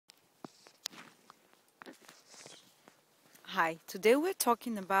Hi, today we're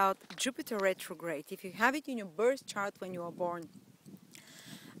talking about Jupiter retrograde, if you have it in your birth chart when you were born.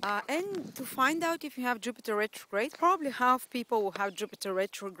 And to find out if you have Jupiter retrograde, probably half people will have Jupiter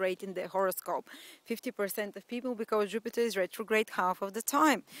retrograde in their horoscope. 50% of people, because Jupiter is retrograde half of the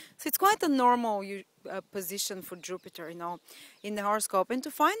time. So it's quite a normal position for Jupiter, in the horoscope. And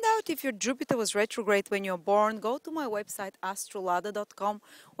to find out if your Jupiter was retrograde when you're born, go to my website, astrolada.com,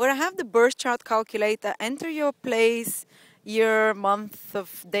 where I have the birth chart calculator. Enter your place, year, month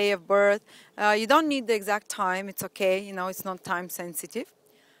of day of birth. You don't need the exact time. It's okay. It's not time sensitive.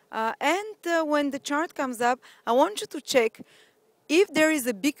 When the chart comes up, I want you to check if there is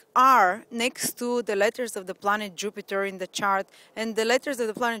a big R next to the letters of the planet Jupiter in the chart, and the letters of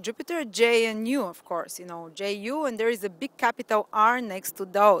the planet Jupiter are J and U, of course, J, U, and there is a big capital R next to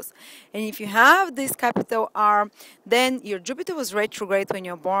those. And if you have this capital R, then your Jupiter was retrograde when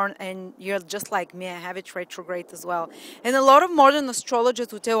you're born, and you're just like me, I have it retrograde as well. And a lot of modern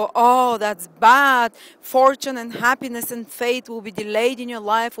astrologers will tell, oh, that's bad, fortune and happiness and fate will be delayed in your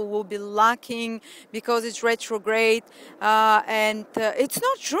life or will be lacking because it's retrograde, and it's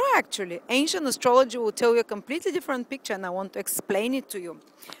not true, actually. Ancient astrology will tell you a completely different picture, and I want to explain it to you.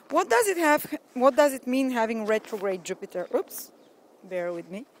 What does it mean having retrograde Jupiter? Oops, bear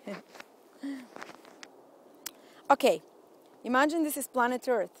with me. Okay, imagine this is planet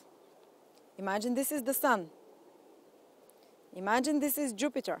Earth. Imagine this is the Sun. Imagine this is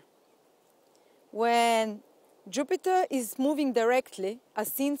Jupiter. When Jupiter is moving directly,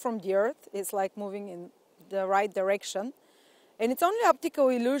 as seen from the Earth, it's like moving in the right direction. And it's only optical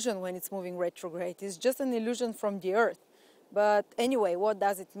illusion when it's moving retrograde. It's just an illusion from the Earth. But anyway, what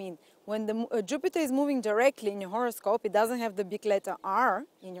does it mean? When the Jupiter is moving directly in your horoscope, it doesn't have the big letter R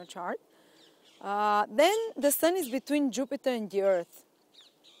in your chart. Then the Sun is between Jupiter and the Earth.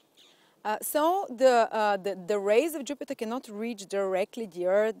 So the rays of Jupiter cannot reach directly the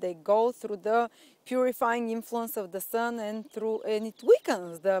Earth. They go through the purifying influence of the Sun, and it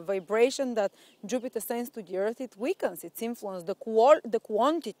weakens the vibration that Jupiter sends to the Earth. It weakens its influence, the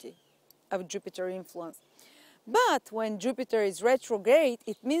quantity of Jupiter influence. But when Jupiter is retrograde,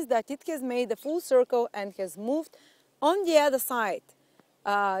 it means that it has made a full circle and has moved on the other side.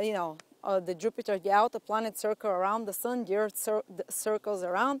 The Jupiter, the outer planet, circle around the Sun, the Earth circles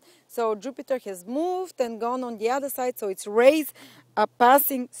around. So Jupiter has moved and gone on the other side, so its rays are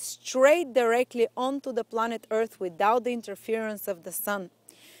passing straight directly onto the planet Earth without the interference of the Sun.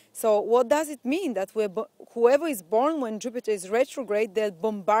 So what does it mean? That whoever is born when Jupiter is retrograde, they're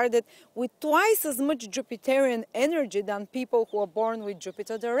bombarded with twice as much Jupiterian energy than people who are born with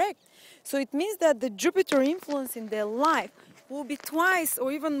Jupiter direct. So it means that the Jupiter influence in their life will be twice or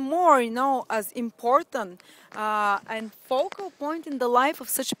even more, as important and focal point in the life of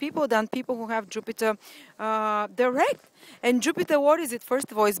such people than people who have Jupiter direct. And Jupiter, what is it?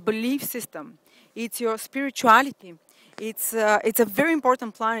 First of all, it's belief system. It's your spirituality. It's a very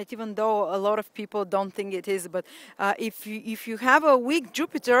important planet, even though a lot of people don't think it is. But if you have a weak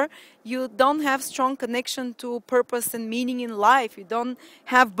Jupiter, you don't have strong connection to purpose and meaning in life. You don't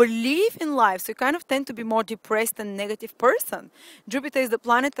have belief in life, so you kind of tend to be more depressed and negative person. Jupiter is the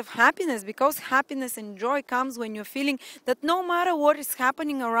planet of happiness, because happiness and joy comes when you're feeling that no matter what is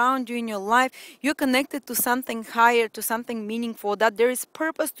happening around you in your life, you're connected to something higher, to something meaningful, that there is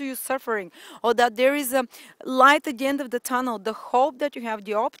purpose to your suffering, or that there is a light at the end of the tunnel, the hope that you have,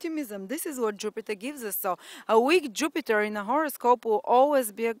 the optimism. This is what Jupiter gives us. So a weak Jupiter in a horoscope will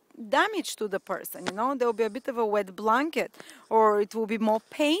always be a damage to the person, there will be a bit of a wet blanket, or it will be more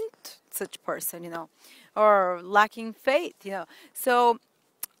pain to such person, or lacking faith, So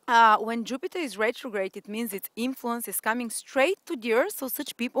when Jupiter is retrograde, it means its influence is coming straight to the Earth, so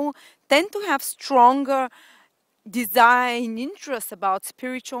such people tend to have stronger design interests about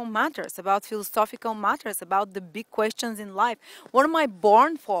spiritual matters, about philosophical matters, about the big questions in life. What am I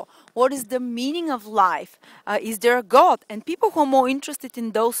born for? What is the meaning of life? Is there a God? And people who are more interested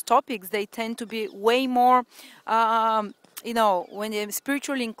in those topics, they tend to be way more, when they're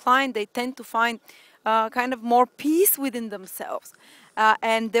spiritually inclined, they tend to find kind of more peace within themselves.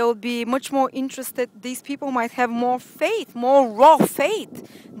 And they will be much more interested. These people might have more faith, more raw faith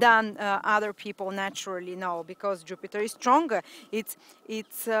than other people naturally because Jupiter is stronger. It's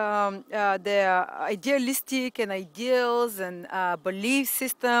the idealistic and ideals and belief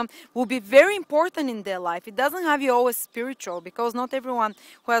system will be very important in their life. It doesn't have you always spiritual, because not everyone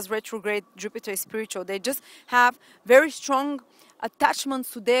who has retrograde Jupiter is spiritual. They just have very strong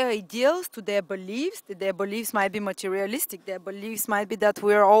attachments to their ideals, to their beliefs. Their beliefs might be materialistic. Their beliefs might be that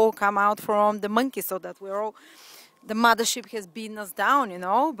we're all come out from the monkey, so that we're all the mothership has beaten us down, you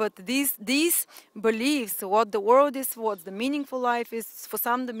know. But these beliefs, what the world is, what the meaningful life is, for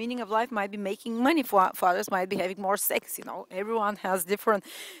some the meaning of life might be making money, for others might be having more sex, you know. Everyone has different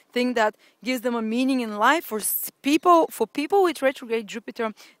thing that gives them a meaning in life. For people with retrograde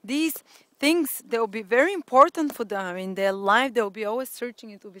Jupiter, these things, they will be very important for them in their life. They will be always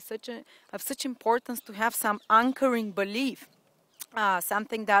searching. It will be of such importance to have some anchoring belief.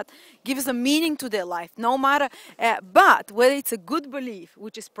 Something that gives a meaning to their life, no matter, but whether it's a good belief,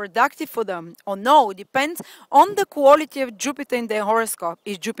 which is productive for them or no, depends on the quality of Jupiter in their horoscope.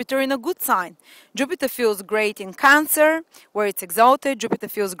 Is Jupiter in a good sign? Jupiter feels great in Cancer, where it's exalted. Jupiter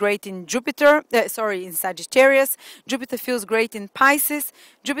feels great in in Sagittarius. Jupiter feels great in Pisces.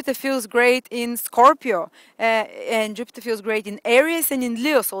 Jupiter feels great in Scorpio, and Jupiter feels great in Aries and in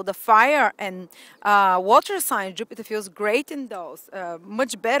Leo. So the fire and water signs, Jupiter feels great in those.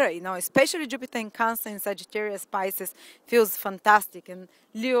 Much better, you know, especially Jupiter in Cancer and Sagittarius, Pisces feels fantastic, and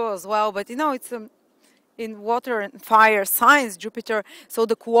Leo as well. But you know, it's in water and fire signs, Jupiter. So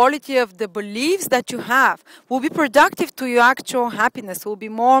the quality of the beliefs that you have will be productive to your actual happiness, will be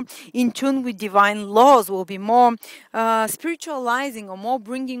more in tune with divine laws, will be more spiritualizing or more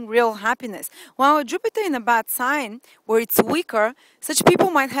bringing real happiness. While Jupiter in a bad sign, where it's weaker, such people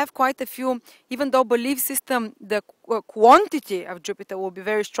might have quite a few, even though belief system, the quantity of Jupiter will be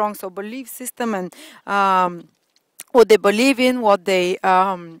very strong. So belief system and what they believe in, what they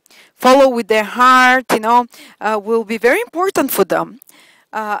follow with their heart, you know, will be very important for them.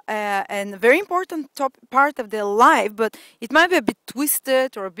 And a very important part of their life, but it might be a bit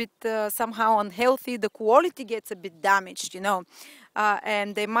twisted or a bit somehow unhealthy. The quality gets a bit damaged, you know.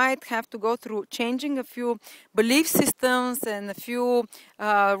 And they might have to go through changing a few belief systems and a few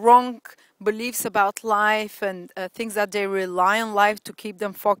wrong beliefs about life and things that they rely on life to keep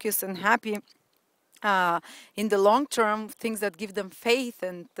them focused and happy. In the long term, things that give them faith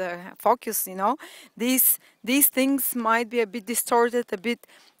and focus, you know, these things might be a bit distorted, a bit,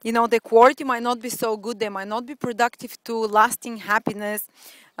 you know, the quality might not be so good, they might not be productive to lasting happiness,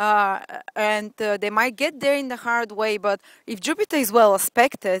 and they might get there in the hard way. But if Jupiter is well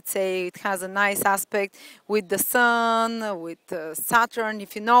aspected, say it has a nice aspect with the Sun, with Saturn,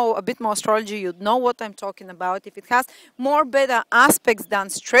 if you know a bit more astrology, you'd know what I'm talking about. If it has more better aspects than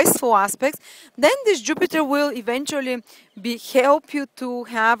stressful aspects, then this Jupiter will eventually help you to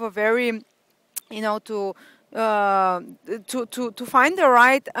have a very, you know, to find the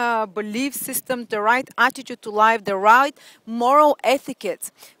right belief system, the right attitude to life, the right moral etiquette.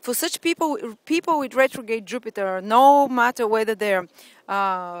 For such people with retrograde Jupiter, no matter whether they're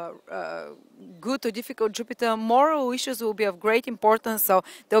good or difficult Jupiter, moral issues will be of great importance. So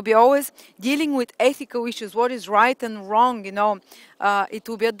they'll be always dealing with ethical issues, what is right and wrong, you know. It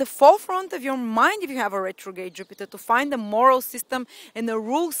will be at the forefront of your mind if you have a retrograde Jupiter, to find a moral system and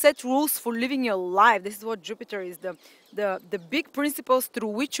set rules for living your life. This is what Jupiter is, the big principles through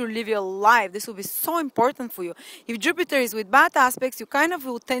which you live your life. This will be so important for you. If Jupiter is with bad aspects, you kind of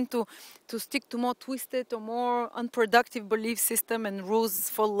will tend to stick to more twisted or more unproductive belief system and rules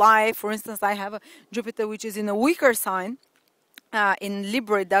for life. For instance, I have a Jupiter which is in a weaker sign. In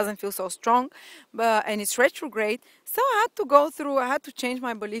Libra, it doesn't feel so strong, and it's retrograde. So I had to change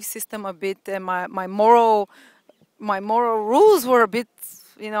my belief system a bit. My moral rules were a bit,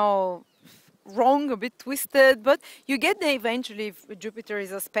 you know, wrong, a bit twisted, but you get there eventually if Jupiter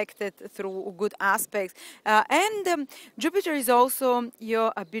is aspected through good aspects. And Jupiter is also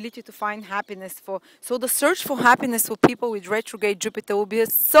your ability to find happiness. So the search for happiness for people with retrograde Jupiter will be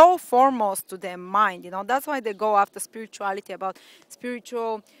so foremost to their mind. You know, that's why they go after spirituality, about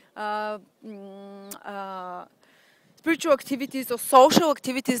spiritual activities or social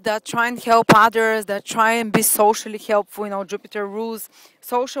activities that try and help others, that try and be socially helpful. You know, Jupiter rules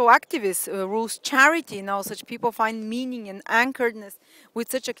social activists, rules charity. You know, such people find meaning and anchoredness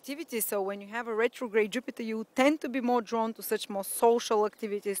with such activities. So when you have a retrograde Jupiter, you tend to be more drawn to such more social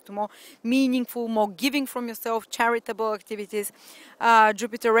activities, to more meaningful, more giving from yourself, charitable activities.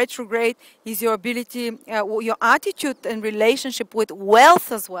 Jupiter retrograde is your ability, your attitude and relationship with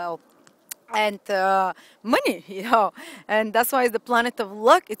wealth as well. And money, you know, and that's why it's the planet of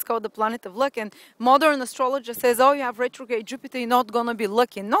luck. It's called the planet of luck. And modern astrologer says, oh, you have retrograde Jupiter, you're not going to be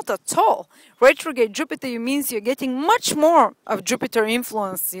lucky. Not at all. Retrograde Jupiter means you're getting much more of Jupiter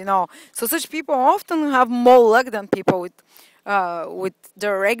influence, you know. So such people often have more luck than people with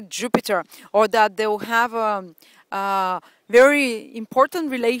direct Jupiter, or that they will have very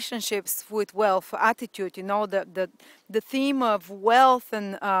important relationships with wealth, attitude, you know, the theme of wealth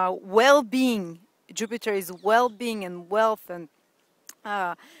and well-being. Jupiter is well-being and wealth, and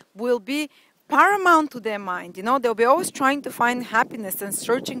will be paramount to their mind. You know, they'll be always trying to find happiness and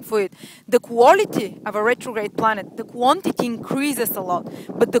searching for it. The quality of a retrograde planet, the quantity increases a lot,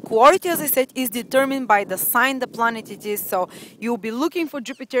 but the quality, as I said, is determined by the sign the planet it is. So you'll be looking for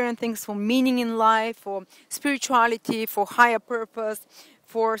Jupiterian things, for meaning in life, for spirituality, for higher purpose,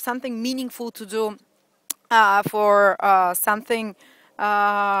 for something meaningful to do, for something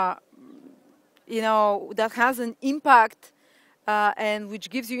that has an impact, and which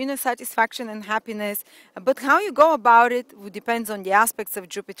gives you inner satisfaction and happiness. But how you go about it depends on the aspects of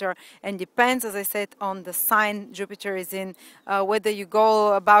Jupiter, and depends, as I said, on the sign Jupiter is in, whether you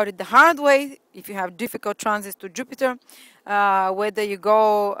go about it the hard way, if you have difficult transits to Jupiter, whether you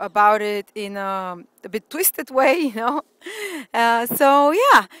go about it in a bit twisted way, So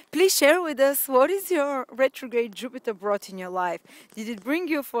yeah, please share with us, what is your retrograde Jupiter brought in your life? Did it bring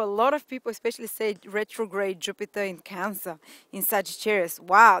you, for a lot of people, especially say retrograde Jupiter in Cancer, in Sagittarius?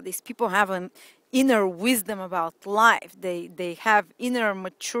 Wow, these people have an inner wisdom about life. They have inner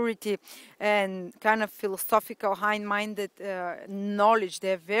maturity and kind of philosophical, high-minded knowledge.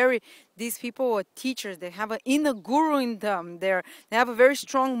 These people are teachers. They have an inner guru in them. They have a very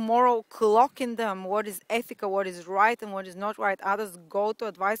strong moral clock in them. What is ethical, what is right, and what is not right. Others go to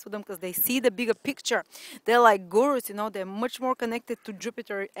advice for them because they see the bigger picture. They're like gurus, they're much more connected to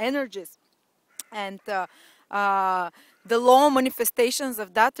Jupiter energies. And the law manifestations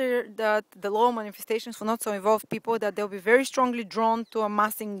of that are that the law manifestations for not so involved people, that they'll be very strongly drawn to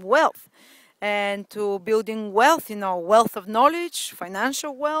amassing wealth and to building wealth, wealth of knowledge,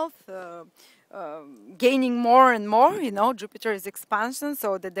 financial wealth, gaining more and more. Jupiter is expansion,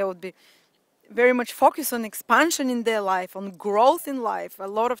 so that they would be very much focused on expansion in their life, on growth in life. A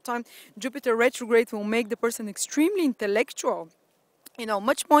lot of time Jupiter retrograde will make the person extremely intellectual,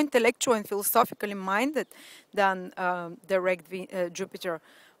 much more intellectual and philosophically minded than direct Jupiter.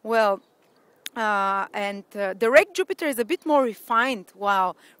 Well, and direct Jupiter is a bit more refined,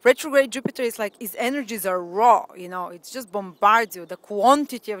 while retrograde Jupiter is like, his energies are raw, it just bombards you. The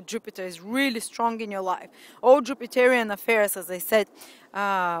quantity of Jupiter is really strong in your life. All Jupiterian affairs, as I said,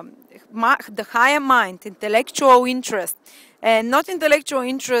 the higher mind, intellectual interest, and not intellectual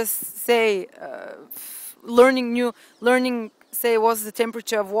interest, say, learning, say, what's the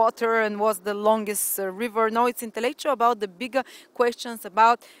temperature of water and what's the longest river. No, it's intellectual about the bigger questions,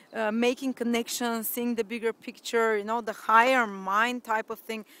 about making connections, seeing the bigger picture, the higher mind type of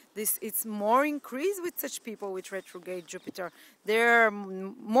thing. It's more increased with such people with retrograde Jupiter. They're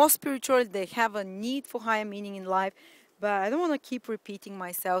more spiritual, they have a need for higher meaning in life. But I don't want to keep repeating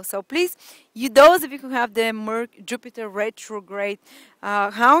myself. So please, those of you who have the Jupiter retrograde,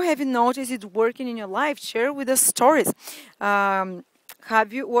 how have you noticed it working in your life? Share with us stories.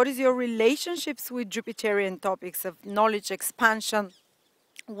 What is your relationships with Jupiterian topics of knowledge, expansion,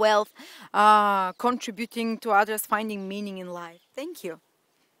 wealth, contributing to others, finding meaning in life? Thank you.